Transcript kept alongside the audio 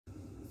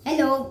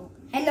Hello.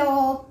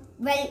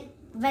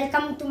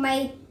 Welcome to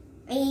my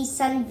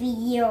sun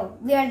video.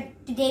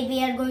 Today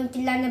we are going to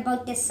learn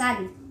about the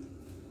sun.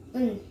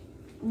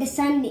 The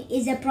sun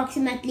is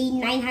approximately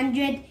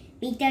 900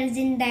 meters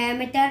in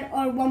diameter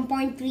or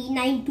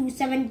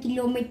 1.3927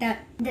 kilometer.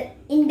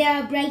 In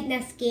the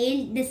brightness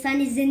scale, the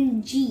sun is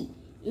in G,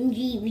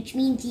 which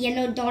means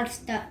yellow dot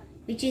star,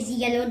 which is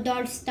yellow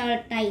dot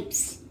star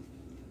types.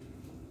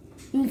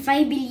 In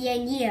 5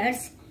 billion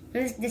years,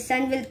 the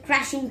sun will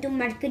crash into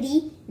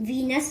Mercury,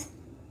 Venus,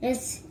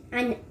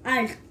 and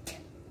Earth.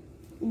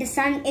 The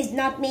sun is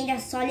not made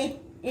of solid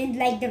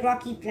like the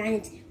rocky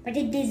planets, but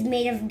it is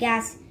made of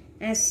gas,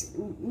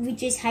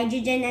 which is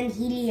hydrogen and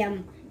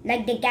helium,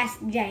 like the gas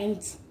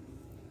giants.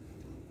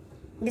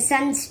 The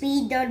sun's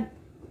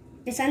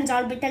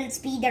orbital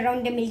speed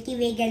around the Milky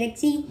Way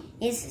galaxy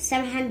is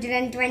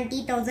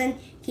 720,000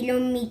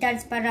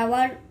 kilometers per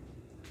hour,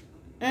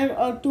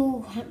 or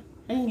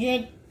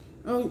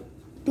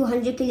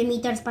 200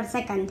 kilometers per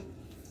second.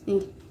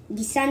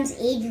 The sun's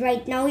age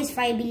right now is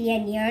 5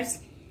 billion years.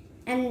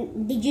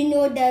 And did you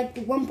know that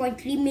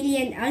 1.3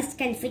 million Earths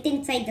can fit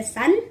inside the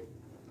sun?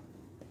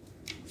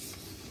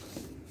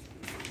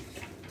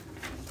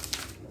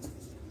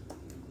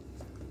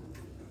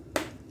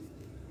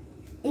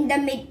 In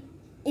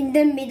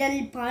the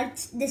middle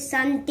parts, the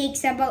sun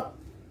takes about,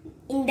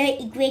 in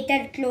the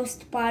equator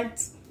closed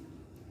parts,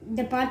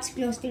 the parts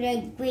close to the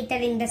equator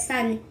in the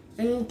sun,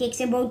 and it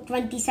takes about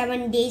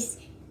 27 days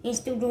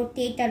to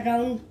rotate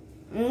around,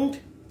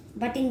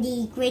 but in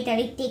the equator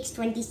it takes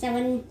 30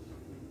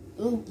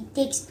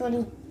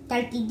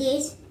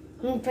 days,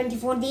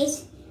 24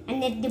 days,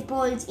 and at the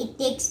poles it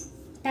takes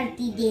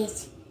 30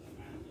 days.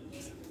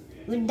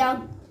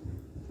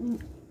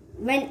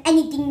 When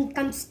anything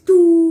comes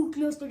too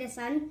close to the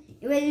sun,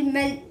 it will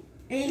melt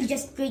and it will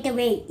just straight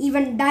away,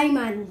 even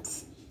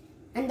diamonds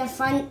and the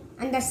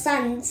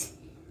suns.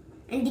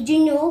 And did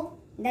you know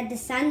that the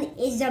sun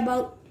is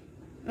about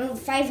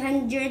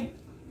 5,000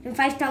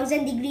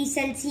 degrees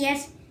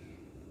Celsius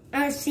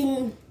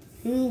in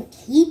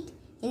heat,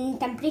 in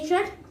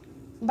temperature,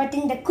 but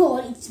in the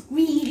core it's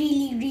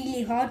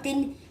really hot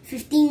in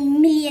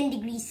 15 million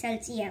degrees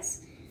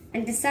Celsius.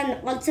 And the sun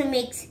also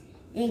makes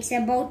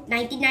about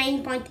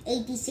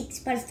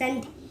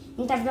 99.86%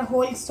 into the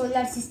whole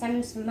solar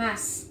system's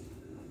mass.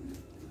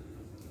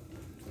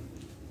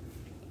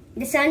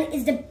 The sun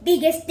is the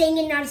biggest thing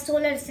in our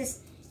solar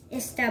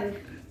system.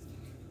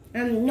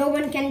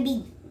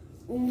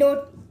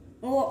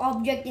 No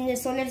object in the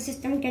solar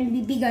system can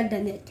be bigger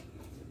than it.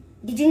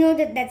 Did you know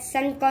that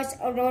sun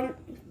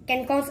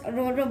can cause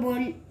aurora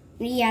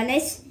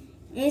borealis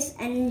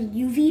and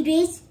UV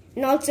rays,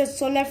 and also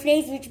solar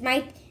flares, which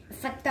might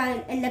affect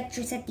our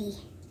electricity?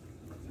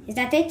 Is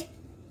that it?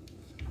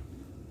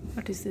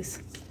 What is this?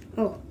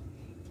 Oh,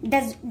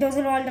 those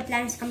are all the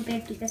planets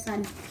compared to the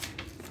sun.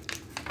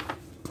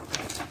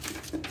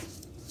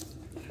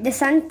 The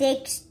sun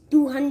takes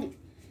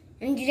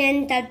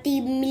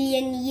 230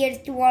 million years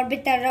to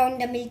orbit around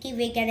the Milky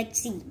Way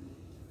galaxy.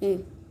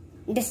 Did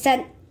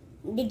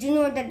you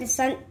know that the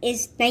sun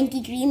is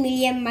 93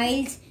 million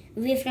miles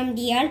away from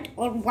the Earth,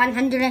 or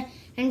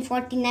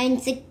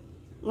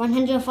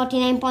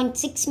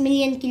 149.6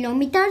 million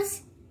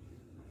kilometers?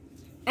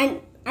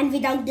 And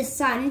without the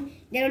sun,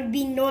 there would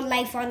be no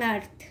life on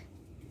Earth.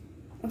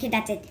 Okay,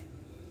 that's it.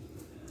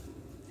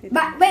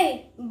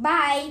 Bye.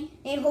 I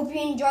hope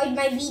you enjoyed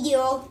my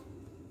video.